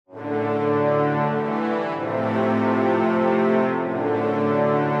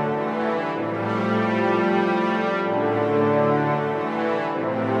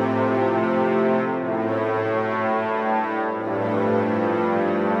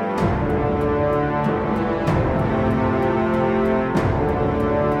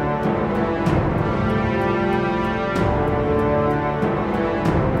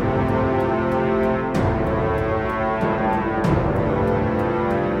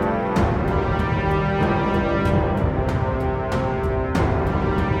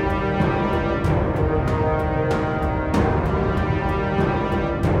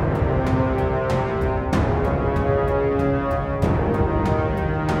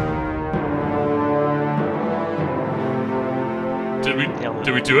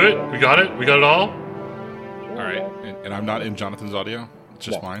Did we do it? We got it? We got it all? All right. And I'm not in Jonathan's audio? It's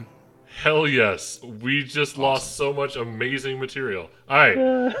just mine? Hell yes. We just lost so much amazing material. All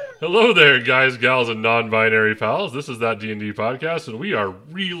right. Hello there, guys, gals, and non-binary pals. This is That D&D Podcast, and we are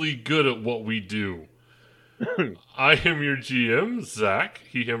really good at what we do. I am your GM, Zach,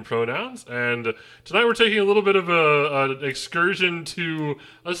 he, him pronouns, and tonight we're taking a little bit of an excursion to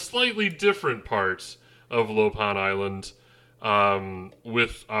a slightly different part of Lopan Island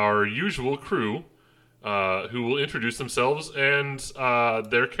with our usual crew, who will introduce themselves and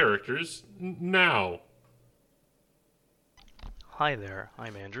their characters now. Hi there,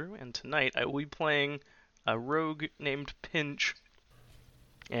 I'm Andrew, and tonight I will be playing a rogue named Pinch,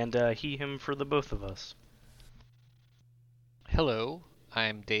 and he, him for the both of us. Hello,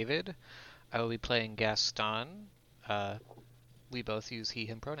 I'm David. I will be playing Gaston. We both use he,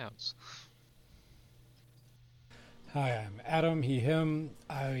 him pronouns. Hi, I'm Adam, he, him.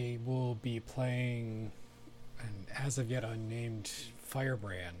 I will be playing an as of yet unnamed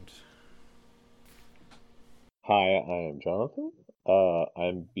Firebrand. Hi, I am Jonathan.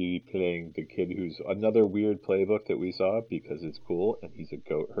 I'm be playing the kid who's another weird playbook that we saw because it's cool, and he's a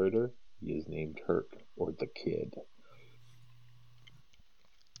goat herder. He is named Herc, or the Kid.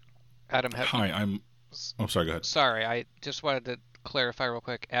 Adam, Oh, sorry, go ahead. Sorry, I just wanted to clarify real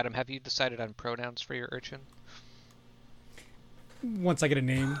quick. Adam, have you decided on pronouns for your urchin? Once I get a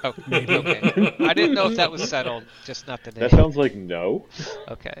name, Oh, maybe. okay. I didn't know if that was settled, just not the name. That sounds like no.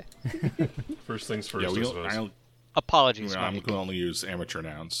 Okay. First things first, Yeah, I suppose. Apologies, I'm Mike. going to only use amateur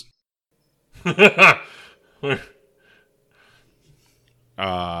nouns.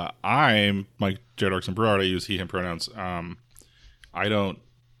 I'm Mike J. and Berard. I use he, him pronouns. I don't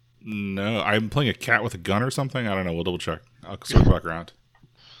know. I'm playing a cat with a gun or something. I don't know. We'll double check. I'll circle back around.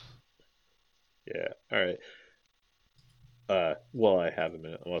 Yeah, alright. Well, I have a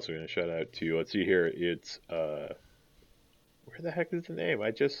minute. I'm also going to shout out to, let's see here, it's, where the heck is the name?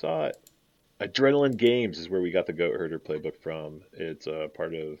 I just saw it. Adrenaline Games is where we got the Goat Herder playbook from. It's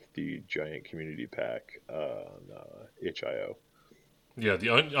part of the giant community pack on itch.io. Yeah, the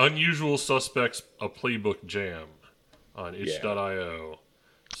Unusual Suspects, a playbook jam on itch.io.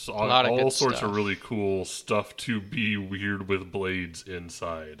 So all sorts stuff. of really cool stuff to be weird with blades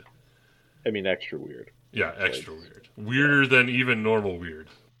inside. I mean, extra weird. Yeah, extra weird. Weirder than even normal weird.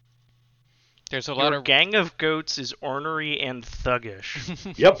 There's a lot Your of gang of goats is ornery and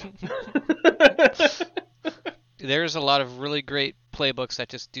thuggish. Yep. There's a lot of really great playbooks that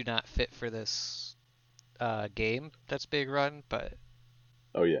just do not fit for this game that's being run, but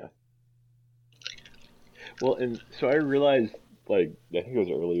Oh, yeah. Well, and so I realized, like, I think it was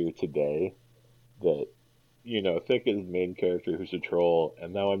earlier today, that, you know, Thick is the main character who's a troll,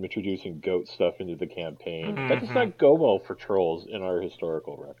 and now I'm introducing goat stuff into the campaign. Mm-hmm. That does not go well for trolls in our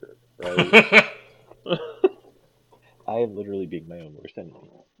historical record, right? I am literally being my own worst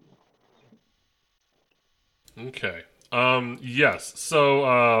enemy. Okay. Yes.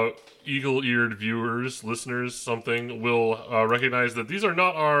 So, eagle-eared viewers, listeners, something will recognize that these are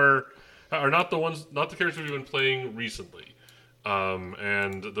not not the characters we've been playing recently.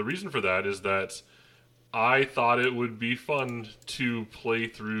 And the reason for that is that I thought it would be fun to play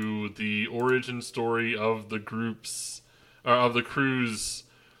through the origin story of the crew's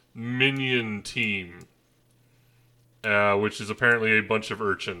minion team, which is apparently a bunch of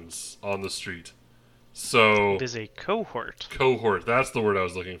urchins on the street. So It is a cohort. Cohort, that's the word I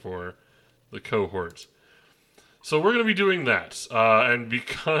was looking for. The cohort. So we're going to be doing that. And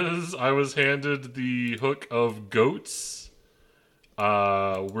because I was handed the hook of goats,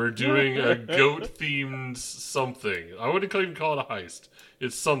 we're doing a goat-themed something. I wouldn't even call it a heist.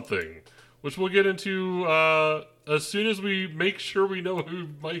 It's something, which we'll get into as soon as we make sure we know who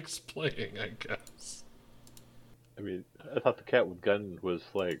Mike's playing, I guess. I mean, I thought the cat with gun was,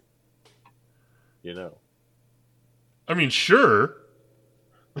 like, you know. I mean, sure.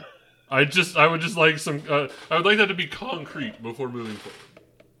 I would just like I would like that to be concrete before moving forward.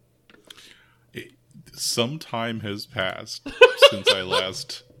 Some time has passed since I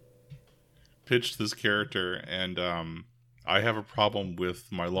last pitched this character, and I have a problem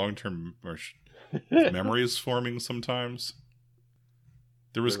with my long-term memories forming sometimes.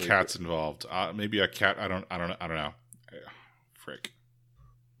 There was cats involved. Maybe a cat. I don't know. Frick.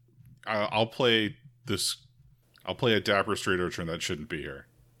 I'll play this. I'll play a dapper straight urchin that shouldn't be here.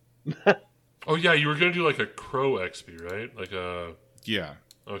 Oh yeah, you were gonna do like a crow XP, right? Like a Yeah.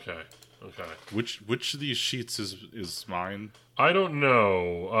 Okay. Which of these sheets is mine? I don't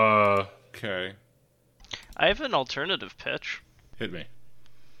know. Okay. I have an alternative pitch. Hit me.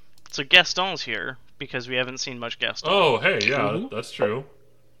 So Gaston's here, because we haven't seen much Gaston. Oh, hey, yeah, that's true.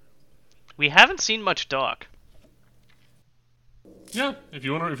 We haven't seen much Doc. Yeah, if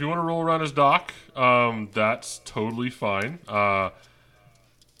you want to roll around as Doc, that's totally fine.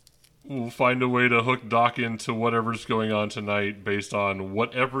 We'll find a way to hook Doc into whatever's going on tonight based on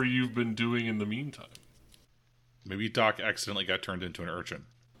whatever you've been doing in the meantime. Maybe Doc accidentally got turned into an urchin.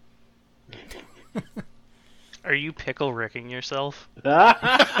 Are you pickle ricking yourself?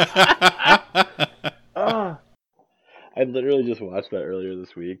 I literally just watched that earlier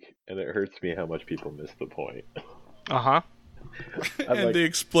this week, and it hurts me how much people miss the point. Uh-huh. And like, they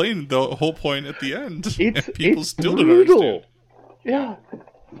explained the whole point at the end. It's and people it's still brutal. don't understand. Yeah.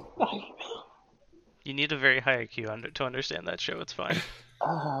 You need a very high IQ to understand that show. It's fine.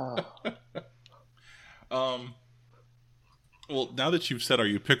 Well, now that you've said, "Are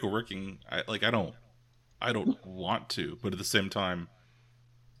you pickle ricking?" I don't want to, but at the same time,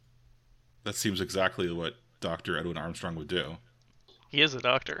 that seems exactly what Dr. Edwin Armstrong would do. He is a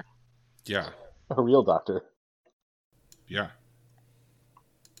doctor. Yeah, A real doctor. yeah.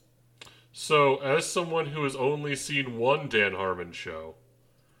 So, as someone who has only seen one Dan Harmon show,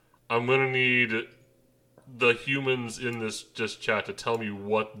 I'm going to need the humans in this just chat to tell me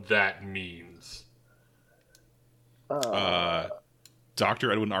what that means.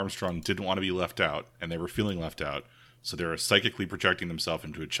 Dr. Edwin Armstrong didn't want to be left out, and they were feeling left out, so they were psychically projecting themselves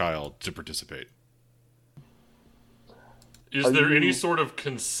into a child to participate. Is there any sort of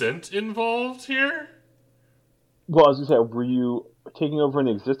consent involved here? Well, I was going to say, were you taking over an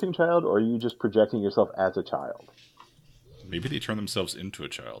existing child, or are you just projecting yourself as a child? Maybe they turn themselves into a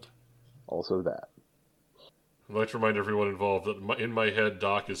child. Also that. I'd like to remind everyone involved that in my head,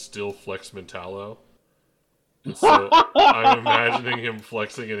 Doc is still Flex Mentallo. And so I'm imagining him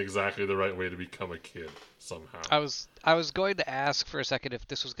flexing in exactly the right way to become a kid somehow. I was going to ask for a second if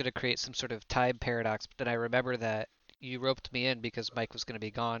this was going to create some sort of time paradox, but then I remember that you roped me in because Mike was going to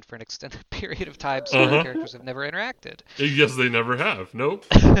be gone for an extended period of time, so our characters have never interacted. Yes, they never have. Nope.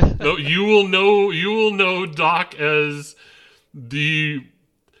 No, you will know Doc as the...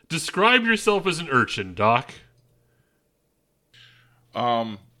 Describe yourself as an urchin, Doc.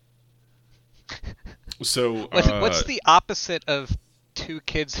 So What's the opposite of two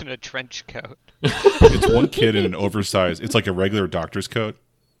kids in a trench coat? It's one kid in an oversized. It's like a regular doctor's coat,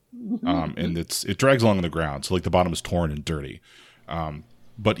 and it drags along on the ground, so like the bottom is torn and dirty.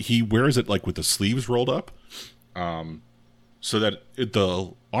 But he wears it like with the sleeves rolled up, so that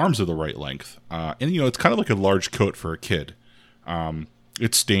the arms are the right length. And it's kind of like a large coat for a kid.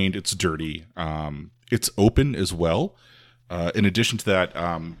 It's stained, it's dirty, it's open as well. In addition to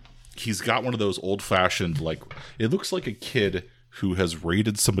that, he's got one of those old-fashioned, like, it looks like a kid who has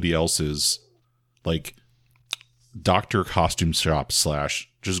raided somebody else's, like, doctor costume shop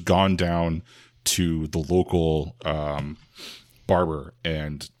 / just gone down to the local barber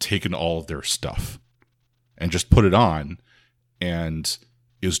and taken all of their stuff and just put it on and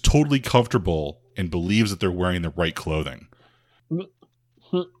is totally comfortable and believes that they're wearing the right clothing.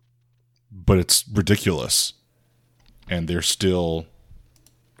 But it's ridiculous. And they're still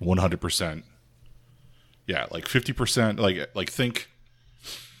 100%. Yeah, like 50%. Like think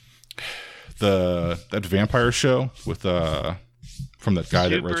that vampire show with from that guy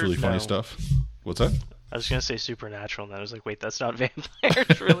that writes really funny stuff. What's that? I was gonna say Supernatural, and I was like, wait, that's not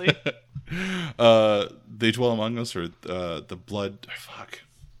vampires, really? They Dwell Among Us, or the blood. Fuck.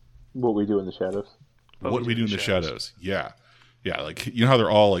 What we do in the shadows. What we do in the shadows. Yeah. Yeah, like, you know how they're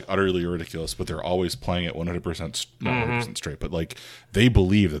all, like, utterly ridiculous, but they're always playing it 100%, not 100% straight, but, like, they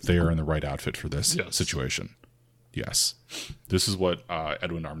believe that they are in the right outfit for this situation. Yes. This is what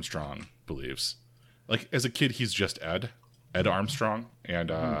Edwin Armstrong believes. Like, as a kid, he's just Ed Armstrong,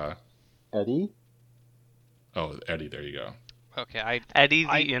 and, Eddie? Oh, Eddie, there you go. Okay, Eddie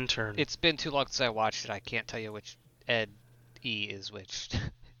the intern. It's been too long since I watched it. I can't tell you which Ed E is which.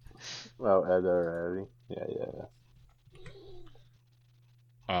 Oh, Ed or Eddie. Yeah.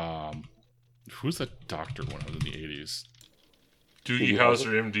 Who's that doctor one in the 80s? Doogie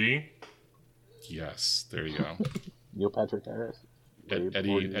Howser, MD. Yes, there you go. Neil Patrick Harris.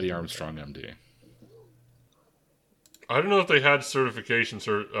 Eddie Armstrong, MD. I don't know if they had certification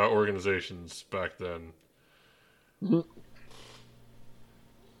organizations back then.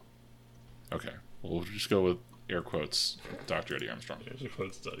 Okay, we'll just go with air quotes, Dr. Eddie Armstrong.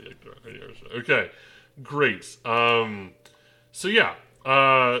 Okay, great. So yeah,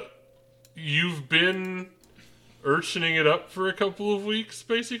 you've been urchining it up for a couple of weeks,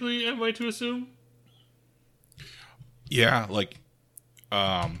 basically, am I to assume? Yeah, like,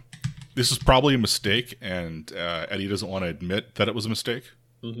 this is probably a mistake, and Eddie doesn't want to admit that it was a mistake.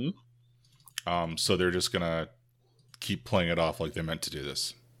 Mm-hmm. So they're just gonna keep playing it off like they meant to do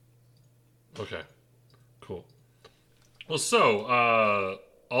this. Okay. Cool. Well, so,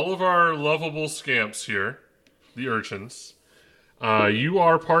 all of our lovable scamps here, the urchins, you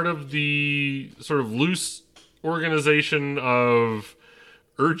are part of the sort of loose organization of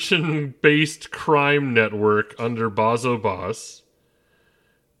urchin-based crime network under Bazo Boss,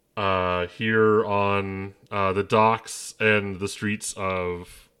 here on the docks and the streets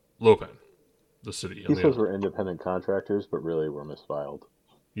of Lopan, the city. He says we're independent contractors, but really we're misfiled.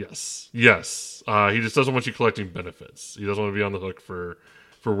 Yes. He just doesn't want you collecting benefits. He doesn't want to be on the hook for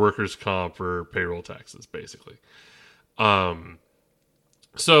workers' comp or payroll taxes, basically.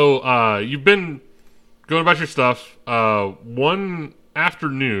 So you've been going about your stuff. One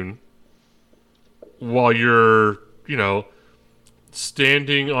afternoon, while you're,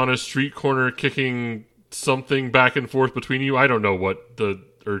 standing on a street corner kicking something back and forth between you. I don't know what the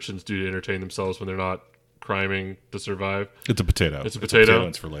urchins do to entertain themselves when they're not criming to survive. It's a potato. It's a potato.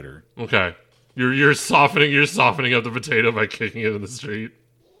 It's for later. Okay. You're softening up the potato by kicking it in the street.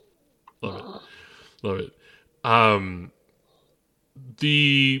 Love it.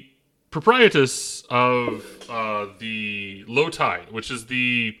 The proprietress of the Low Tide, which is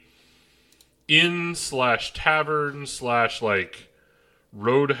the inn/tavern/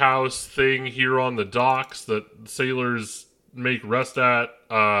 roadhouse thing here on the docks that sailors make rest at.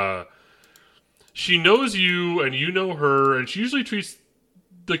 She knows you and you know her, and she usually treats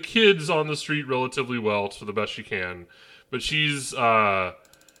the kids on the street relatively well to the best she can. But she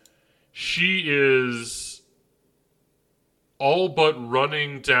is all but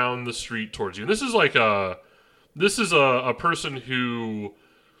running down the street towards you. And this is a person who,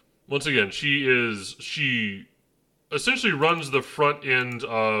 once again, she essentially runs the front end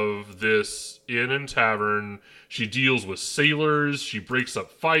of this inn and tavern. She deals with sailors. She breaks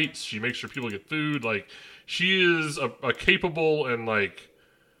up fights. She makes sure people get food. She is a capable and,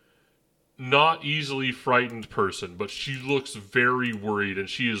 not easily frightened person, but she looks very worried, and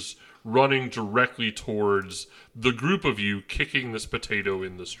she is running directly towards the group of you kicking this potato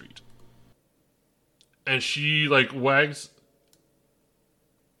in the street. And she, wags...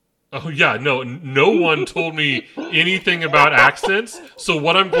 Oh, yeah, no one told me anything about accents, so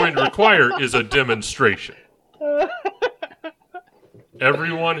what I'm going to require is a demonstration.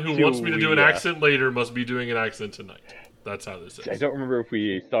 Everyone who wants me to do an accent later must be doing an accent tonight. That's how this is. I don't remember if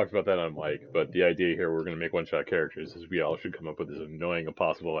we talked about that on mic, but the idea here, we're going to make one-shot characters, is we all should come up with as annoying a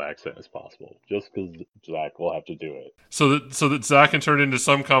possible accent as possible, just because Zach will have to do it. So that Zach can turn into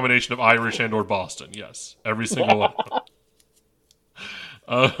some combination of Irish and or Boston, yes. Every single one.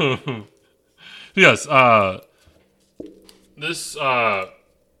 Yes, this is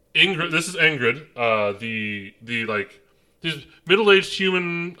Ingrid, this middle-aged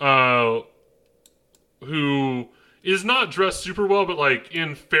human, who is not dressed super well, but,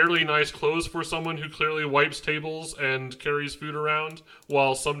 in fairly nice clothes for someone who clearly wipes tables and carries food around,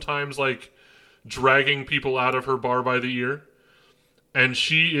 while sometimes, dragging people out of her bar by the ear. And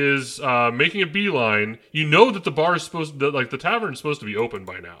she is making a beeline. You know that the bar is the tavern is supposed to be open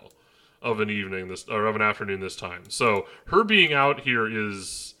by now, of an afternoon this time. So her being out here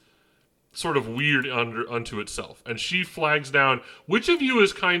is sort of weird unto itself. And she flags down. Which of you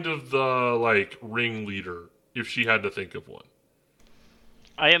is kind of the ringleader, if she had to think of one?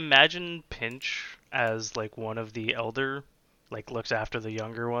 I imagine Pinch as one of the elder, looks after the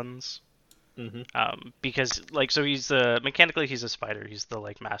younger ones. Mm-hmm. Because so he's mechanically he's a spider. He's the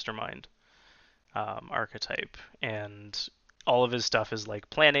mastermind archetype, and all of his stuff is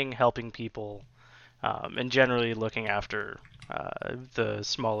planning, helping people, and generally looking after the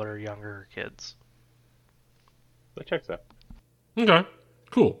smaller, younger kids. That checks out. Okay,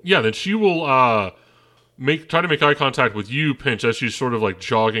 cool. Yeah, then she will try to make eye contact with you, Pinch, as she's sort of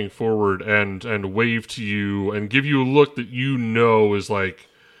jogging forward and wave to you and give you a look that is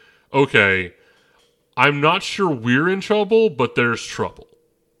okay, I'm not sure we're in trouble, but there's trouble.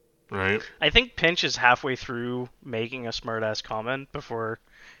 Right? I think Pinch is halfway through making a smart-ass comment before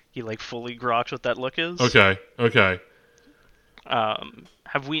he, fully groks what that look is. Okay.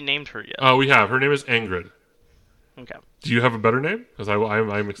 Have we named her yet? We have. Her name is Ingrid. Okay. Do you have a better name? Because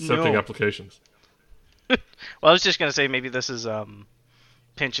I'm accepting applications. Well, I was just going to say maybe this is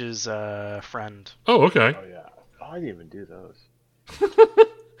Pinch's friend. Oh, okay. Oh, yeah. Oh, I didn't even do those.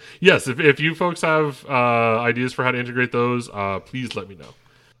 Yes, if you folks have ideas for how to integrate those, please let me know.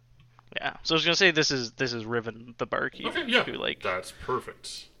 Yeah, so I was gonna say this is Riven, the barkeep. Okay, yeah, who that's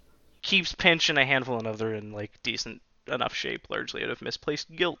perfect. Keeps Pinch and a handful of other in decent enough shape, largely out of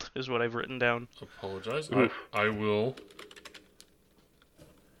misplaced guilt, is what I've written down. Apologize. I will.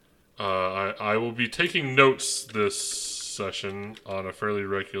 I will be taking notes this session on a fairly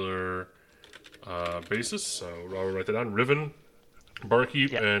regular basis, so I'll write that down. Riven,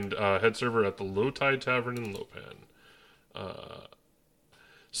 barkeep, and head server at the Low Tide Tavern in Lopan.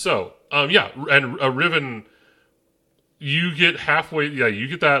 And Riven, you get halfway. Yeah, you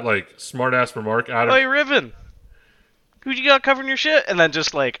get that like smart ass remark out of. Hey, Riven, who you got covering your shit? And then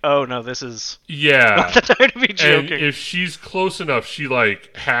just like, oh no, this is Yeah. not the time to be joking. And if she's close enough, she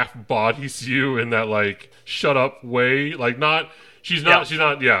like half bodies you in that like shut up way. Like not not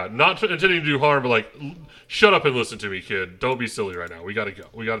intending to do harm, but like shut up and listen to me, kid. Don't be silly right now. We gotta go.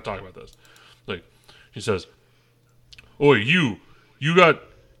 We gotta talk about this. Like she says, "Oi, you lot,"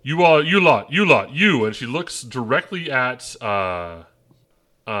 and she looks directly at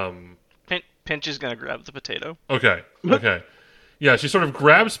Pinch is gonna grab the potato. Okay. Yeah, she sort of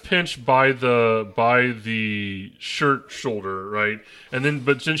grabs Pinch by the shirt shoulder, right?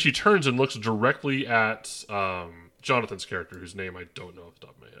 But then she turns and looks directly at Jonathan's character, whose name I don't know off the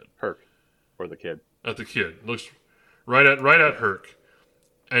top of my head. Herc, or the kid. At the kid. Looks right at Herc.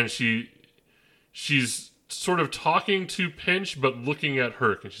 And she's sort of talking to Pinch but looking at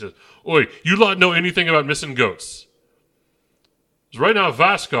Herc, and she says, "Oi, you lot know anything about missing goats?" Right now,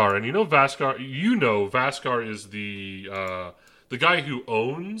 Vaskar, and Vaskar is the guy who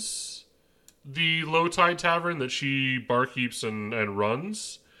owns the Low Tide Tavern that she barkeeps and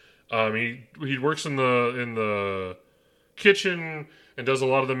runs. He works in the kitchen and does a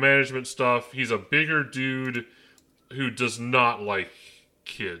lot of the management stuff. He's a bigger dude who does not like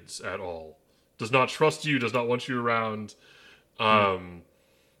kids at all. Does not trust you. Does not want you around. Vaskar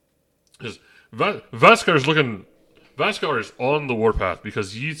is on the warpath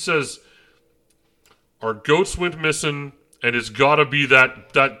because he says our goats went missing, and it's gotta be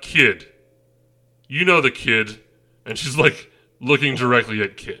that kid. You know the kid. And she's like looking directly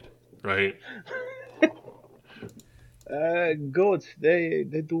at kid, right? Goats, they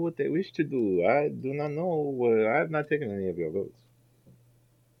do what they wish to do. I do not know. I have not taken any of your goats.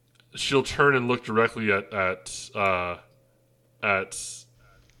 She'll turn and look directly at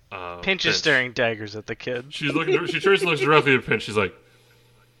Pinch is staring daggers at the kid. She turns and looks directly at Pinch. She's like,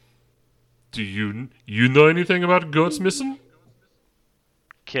 "Do you know anything about goats missing?"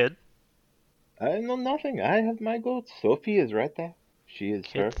 Kid? I know nothing. I have my goats. Sophie is right there. She is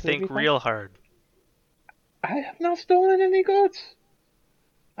Kid, perfectly think fine. real hard. I have not stolen any goats.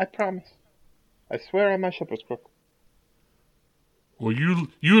 I promise. I swear on my shepherd's crook. Well, you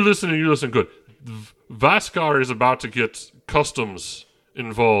listen and you listen good. Vaskar is about to get customs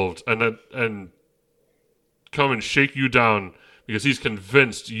involved and come and shake you down because he's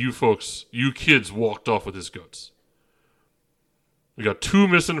convinced you kids walked off with his goats. We got 2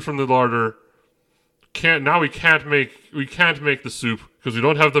 missing from the larder. We can't make the soup because we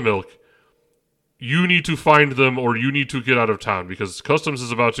don't have the milk. You need to find them or you need to get out of town because customs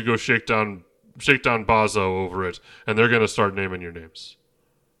is about to go shake down Bazo over it, and they're going to start naming your names.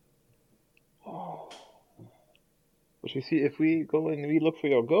 But you see, if we go and we look for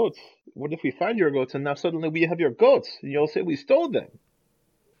your goats, what if we find your goats and now suddenly we have your goats? And you'll say we stole them.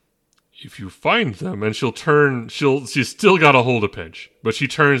 If you find them, and she's still got a hold of Pinch, but she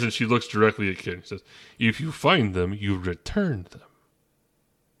turns and she looks directly at Kid and says, "If you find them, you return them.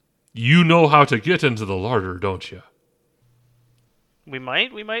 You know how to get into the larder, don't you?" We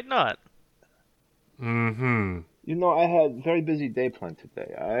might not. Mm-hmm. You know, I had a very busy day planned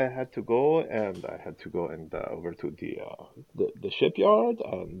today. I had to go and over to the shipyard,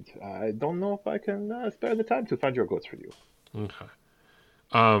 and I don't know if I can spare the time to find your goats for you. Okay.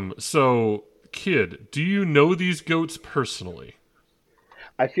 So, Kid, do you know these goats personally?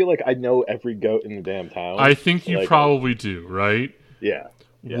 I feel like I know every goat in the damn town. I think you probably do, right? Yeah.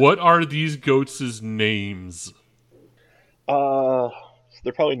 What are these goats' names? So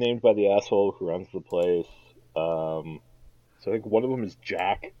they're probably named by the asshole who runs the place. So I think one of them is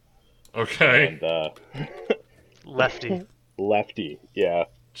Jack. Okay. And Lefty. Lefty, yeah.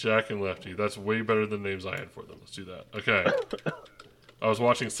 Jack and Lefty. That's way better than names I had for them. Let's do that. Okay. I was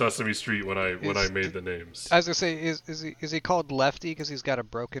watching Sesame Street when I made the names. I was gonna say, is he called Lefty because he's got a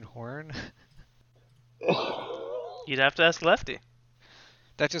broken horn? You'd have to ask Lefty.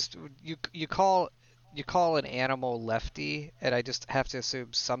 That just you call an animal Lefty, and I just have to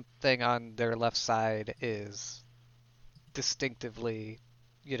assume something on their left side is distinctively,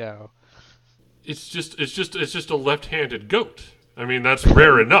 It's just a left-handed goat. I mean, that's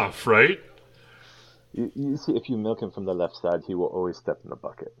rare enough, right? You see, if you milk him from the left side, he will always step in the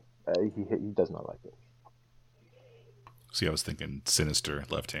bucket. He does not like it. See, I was thinking sinister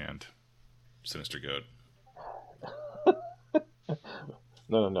left hand. Sinister goat.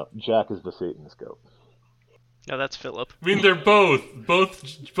 No. Jack is the Satanist goat. No, that's Philip. I mean, they're both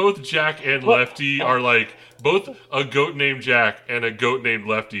Jack and Lefty are like both a goat named Jack and a goat named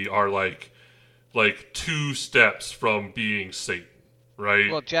Lefty are like 2 steps from being Satan,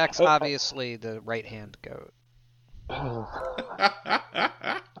 right? Well, Jack's obviously the right-hand goat.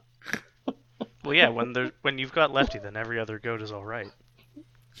 Well, yeah. When you've got Lefty, then every other goat is all right.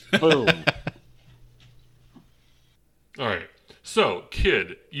 Boom. All right. So,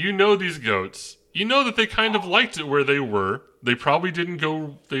 kid, you know these goats. You know that they kind of liked it where they were. They probably didn't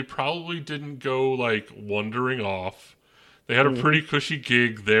go like wandering off. They had a pretty cushy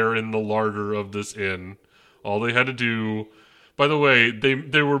gig there in the larder of this inn. All they had to do, by the way,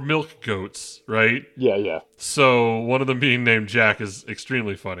 they were milk goats, right? Yeah. So one of them being named Jack is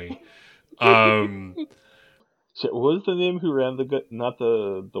extremely funny. Shit, what was the name who ran the goat? Not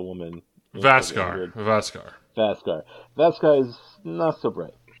the woman. Vaskar. Vaskar is not so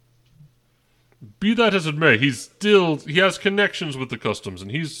bright. Be that as it may, he has connections with the customs,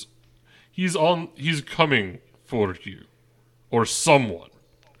 and he's coming for you or someone.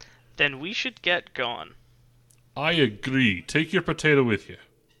 Then we should get gone. I agree. Take your potato with you.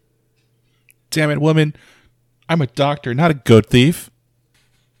 Damn it, woman. I'm a doctor, not a goat thief.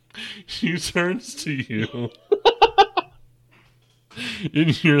 She turns to you.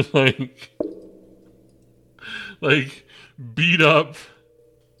 And you're like beat up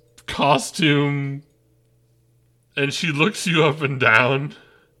costume, and she looks you up and down.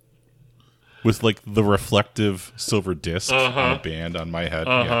 With like the reflective silver disc on a band on my head.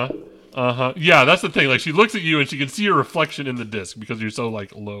 Yeah, that's the thing. Like, she looks at you and she can see your reflection in the disc because you're so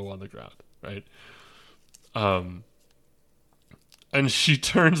like low on the ground, right? And she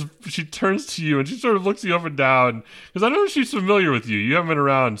turns to you and she sort of looks you up and down because I know she's familiar with you. You haven't been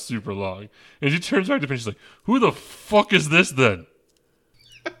around super long, and she turns back to me and she's like, "Who the fuck is this then?"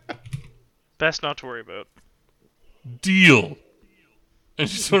 Best not to worry about. Deal. And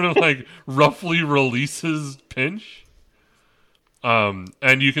she sort of like roughly releases Pinch.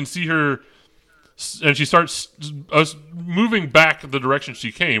 And you can see her, and she starts moving back the direction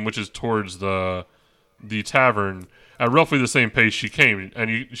she came, which is towards the tavern, at roughly the same pace she came.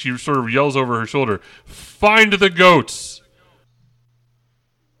 And she sort of yells over her shoulder, "Find the goats!"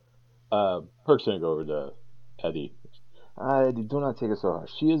 Perk's gonna go over to Eddie. Eddie, do not take it so hard.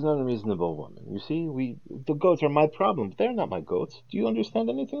 She is an unreasonable woman. You see, the goats are my problem, but they're not my goats. Do you understand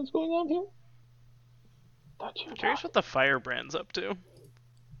anything that's going on here? I'm curious what the firebrand's up to.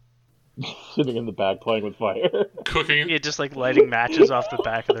 Sitting in the back playing with fire. Cooking. Yeah, just like lighting matches off the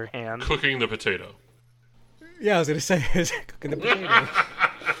back of their hand. Cooking the potato. Yeah, I was gonna say, is cooking the potato.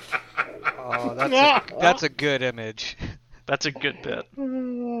 Oh, that's a good image. That's a good bit.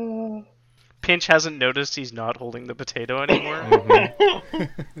 Pinch hasn't noticed he's not holding the potato anymore.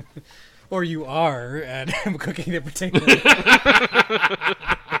 Mm-hmm. Or you are, and I'm cooking the potato.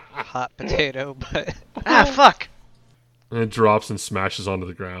 Hot potato, but Fuck! And it drops and smashes onto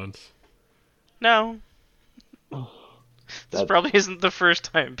the ground. No. This probably isn't the first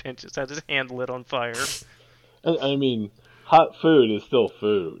time Pinch has had his hand lit on fire. I mean, hot food is still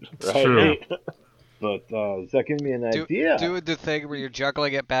food, right? True. But does that give me an idea? Doing the thing where you're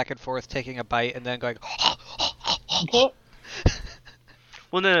juggling it back and forth, taking a bite, and then going.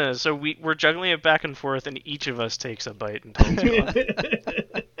 Well, no. So we're juggling it back and forth, and each of us takes a bite until it's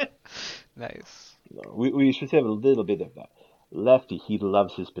gone. Nice. No, we should have a little bit of that. Lefty, he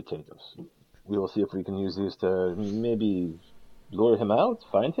loves his potatoes. We will see if we can use these to maybe lure him out,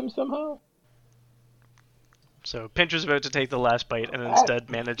 find him somehow. So Pinch was about to take the last bite and instead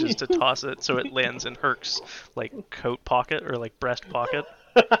manages to toss it so it lands in Herc's like coat pocket or like breast pocket.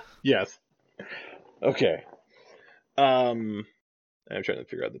 Yes. Okay. I'm trying to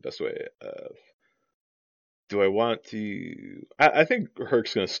figure out the best way of. Do I want to? I think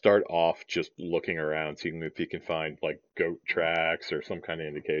Herc's going to start off just looking around, seeing if he can find like goat tracks or some kind of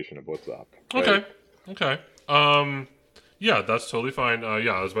indication of what's up. Right? Okay. Yeah, that's totally fine.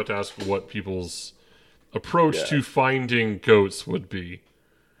 Yeah, I was about to ask what people's approach to finding goats would be.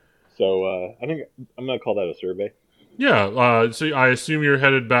 So I think I'm going to call that a survey. Yeah. So I assume you're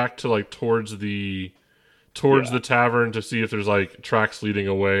headed back to like towards the tavern to see if there's like tracks leading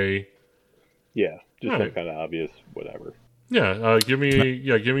away. Yeah. Just Right. kind of obvious, whatever. Yeah, give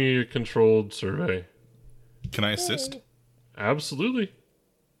me a controlled survey. Can I assist? Absolutely.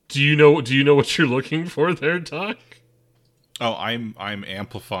 Do you know what you're looking for there, Doc? Oh, I'm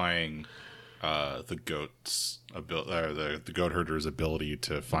amplifying the goat's the goat herder's ability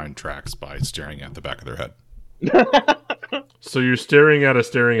to find tracks by staring at the back of their head. So you're staring at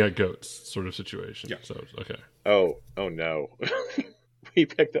goats sort of situation. Yeah. So okay. Oh no. we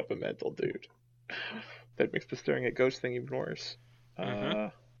picked up a mental dude. That makes the staring at ghosts thing even worse.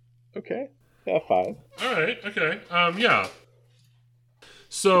 Okay. Yeah, 5. All right. Okay. Yeah.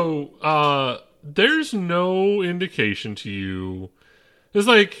 So, there's no indication to you. It's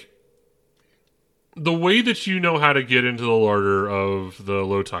like the way that you know how to get into the larder of the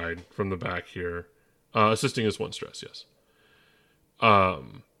low tide from the back here. Assisting is 1 stress. Yes.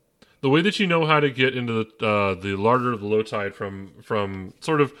 The way that you know how to get into the larder of the low tide from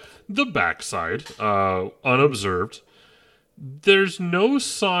sort of the backside, unobserved. There's no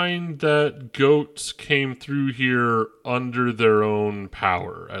sign that goats came through here under their own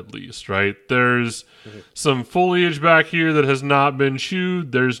power, at least, right? There's some foliage back here that has not been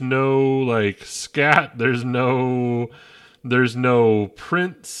chewed. There's no, like, scat. There's no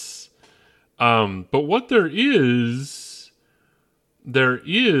prints. But what there is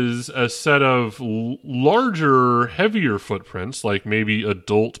a set of larger, heavier footprints, like maybe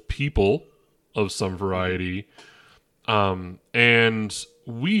adult people of some variety, and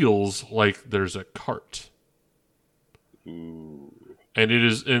wheels like there's a cart. Ooh. And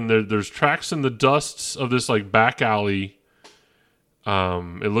there's tracks in the dusts of this like back alley.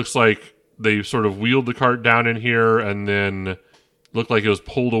 It looks like they sort of wheeled the cart down in here and then looked like it was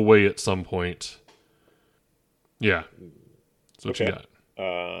pulled away at some point. Yeah. That's what you got.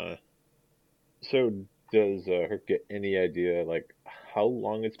 So does Herc get any idea, like, how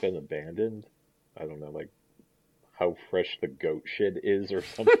long it's been abandoned? I don't know, like, how fresh the goat shit is or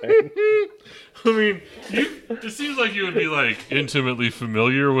something? I mean, it seems like you would be, like, intimately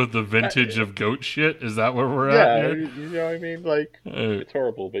familiar with the vintage of goat shit. Is that where we're at here? You know what I mean? Like, it's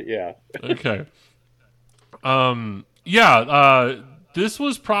horrible, but yeah. Okay. This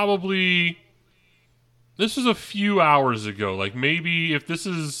was a few hours ago. Like, maybe if this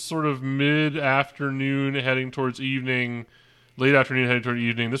is sort of mid-afternoon heading towards evening, late afternoon heading toward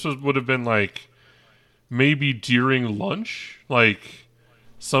evening, this would have been, like, maybe during lunch, like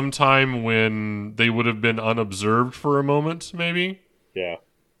sometime when they would have been unobserved for a moment, maybe. Yeah.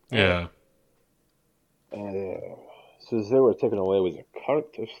 Yeah. So they were taken away with a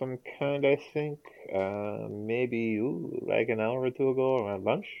cart of some kind, I think. Maybe like an hour or two ago around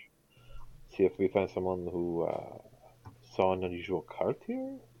lunch. See if we find someone who saw an unusual cart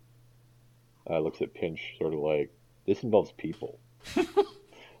here. Looks at Pinch, sort of like, this involves people.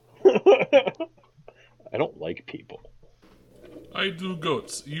 I don't like people. I do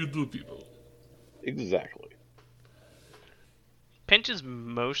goats. You do people. Exactly. Pinch is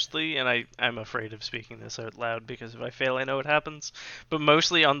mostly, and I'm afraid of speaking this out loud because if I fail, I know what happens, but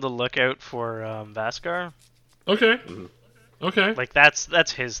mostly on the lookout for Vaskar. Okay. Okay. Like,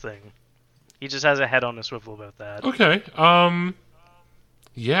 that's his thing. He just has a head on a swivel about that. Okay.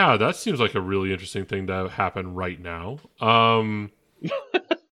 Yeah, that seems like a really interesting thing to happen right now.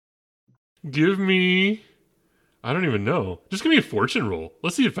 Give me... I don't even know. Just give me a fortune roll.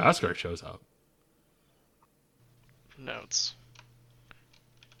 Let's see if Vaskar shows up. Notes.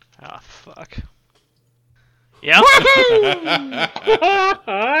 Ah, fuck. Yep.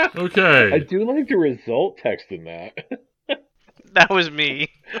 Okay. I do like the result text in that. That was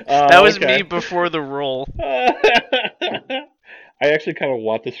me. Oh, That was okay. me before the roll. I actually kind of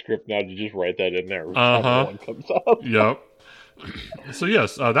want the script now to just write that in there every time one comes up. Yep. So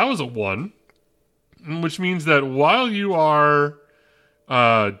yes, that was a 1, which means that while you are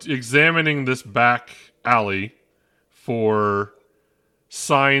examining this back alley for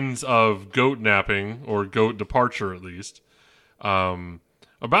signs of goat napping or goat departure, at least, about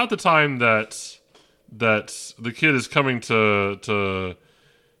the time that the kid is coming to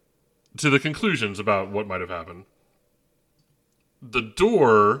the conclusions about what might have happened, the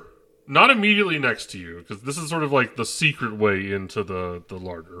door, not immediately next to you, because this is sort of like the secret way into the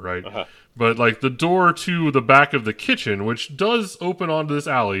larder, right? Uh-huh. But like the door to the back of the kitchen, which does open onto this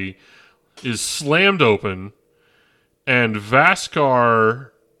alley, is slammed open, and Vaskar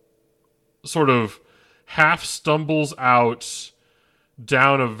sort of half stumbles out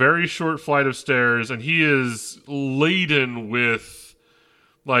down a very short flight of stairs, and he is laden with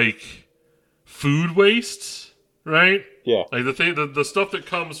like food waste, right? Yeah. Like the stuff that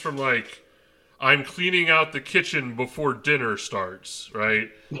comes from like, I'm cleaning out the kitchen before dinner starts, right?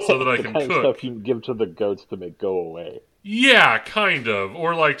 So that I The can kind of cook. stuff you give to the goats to make go away. Yeah, kind of.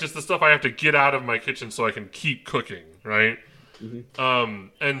 Or like just the stuff I have to get out of my kitchen so I can keep cooking, right? Mm-hmm.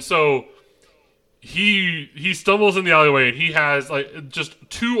 And so he stumbles in the alleyway and he has like just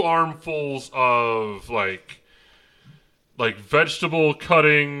 2 armfuls of like vegetable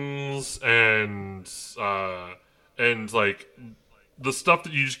cuttings and like the stuff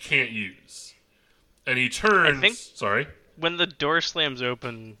that you just can't use. And he turns. Sorry. when the door slams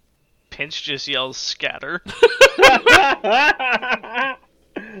open, Pinch just yells "scatter."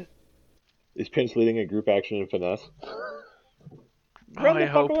 Is Pinch leading a group action in finesse? I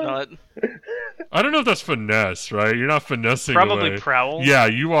hope not. I don't know if that's finesse, right? You're not finessing Probably away. Prowl. Yeah,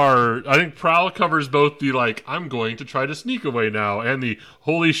 you are. I think Prowl covers both the, like, I'm going to try to sneak away now, and the,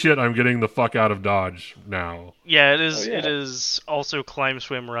 holy shit, I'm getting the fuck out of Dodge now. Yeah, it is. Oh, yeah. It is also climb,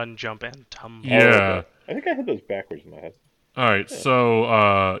 swim, run, jump, and tumble. Yeah. Okay. I think I had those backwards in my head. All right,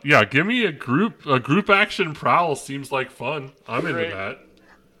 so, yeah, give me a group action Prowl seems like fun. I'm into Great. that.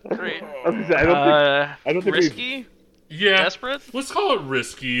 Great. I don't think Risky? Yeah. Desperate? Let's call it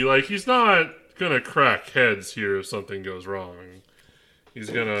risky. Like, he's not gonna crack heads here if something goes wrong. He's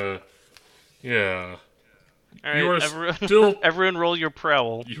gonna... Yeah. All right, You are everyone, still- everyone roll your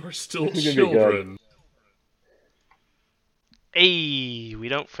Prowl. You are still This is gonna be good. children. Hey, we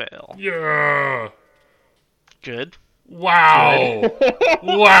don't fail. Yeah. Good. Wow.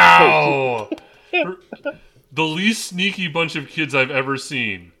 Wow. The least sneaky bunch of kids I've ever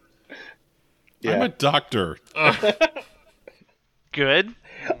seen. Yeah. I'm a doctor. Good.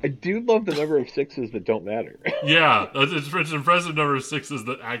 I do love the number of sixes that don't matter. Yeah, it's an impressive number of sixes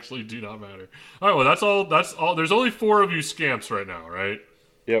that actually do not matter. All right, well, that's all. There's only 4 of you scamps right now, right?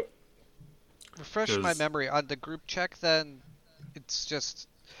 Yep. Refresh my 'Cause- memory on the group check. Then it's just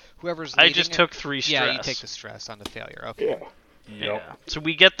whoever's. I leading just it- took 3 stress. Yeah, you take the stress on the failure. Okay. Yeah. Yeah. So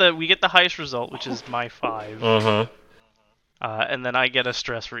we get the highest result, which is my 5, Uh-huh. and then I get a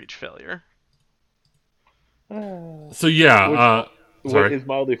stress for each failure. So, yeah, What sorry. is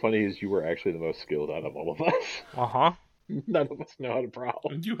mildly funny is you were actually the most skilled out of all of us. Uh-huh. None of us know how to prowl.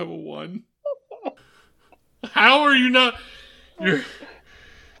 And you have a 1. How are you not... The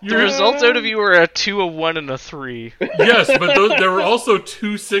results out of you were a 2, a 1, and a 3. Yes, but there were also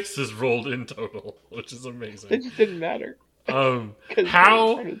 2 6s rolled in total, which is It amazing. just didn't matter. 'Cause How...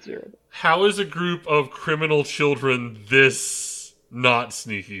 I started 0. How is a group of criminal children this not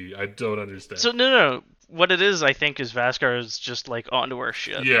sneaky? I don't understand. So no. What it is, I think, is Vaskar is just like onto our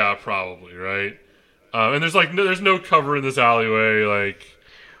shit. Yeah, probably, right? And there's like there's no cover in this alleyway, like,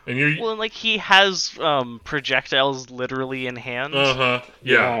 and you're Well, and like he has projectiles literally in hand.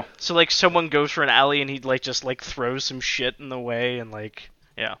 yeah. So like someone goes for an alley and he like just like throws some shit in the way and like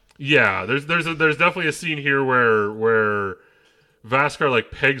yeah. There's definitely a scene here where Vaskar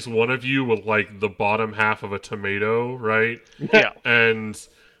like pegs one of you with like the bottom half of a tomato, right? Yeah. And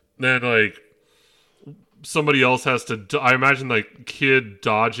then like somebody else has to I imagine like kid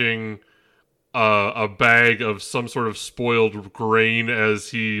dodging a bag of some sort of spoiled grain as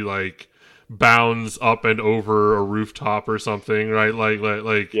he like bounds up and over a rooftop or something, right?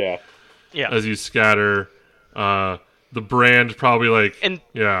 Like Yeah. as you scatter, the brand probably like And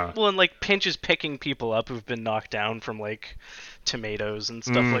yeah. well, and like Pinch is picking people up who've been knocked down from like tomatoes and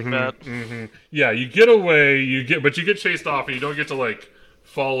stuff like that. Yeah, you get away, but you get chased off, and you don't get to like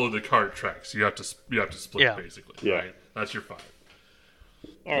follow the cart tracks. You have to split Yeah. basically. Yeah. Right? That's your 5.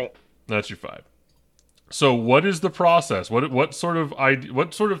 All right. That's your 5. So, what is the process? What sort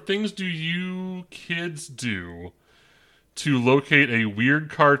of things do you kids do to locate a weird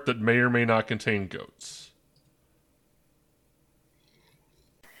cart that may or may not contain goats?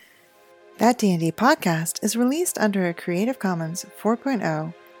 That D&D podcast is released under a Creative Commons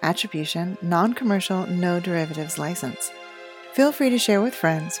 4.0 Attribution, Non-Commercial, No Derivatives license. Feel free to share with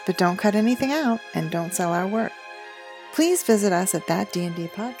friends, but don't cut anything out and don't sell our work. Please visit us at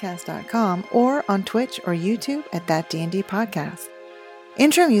thatdndpodcast.com or on Twitch or YouTube at thatdndpodcast.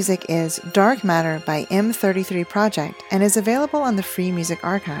 Intro music is Dark Matter by M33 Project and is available on the Free Music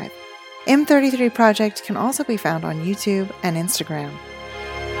Archive. M33 Project can also be found on YouTube and Instagram.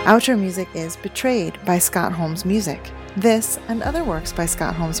 Outro music is Betrayed by Scott Holmes Music. This and other works by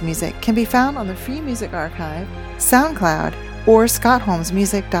Scott Holmes Music can be found on the Free Music Archive, SoundCloud, or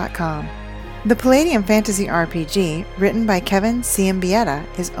scottholmesmusic.com. The Palladium Fantasy RPG, written by Kevin Ciambietta,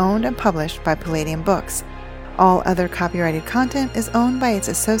 is owned and published by Palladium Books. All other copyrighted content is owned by its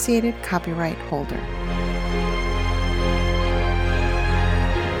associated copyright holder.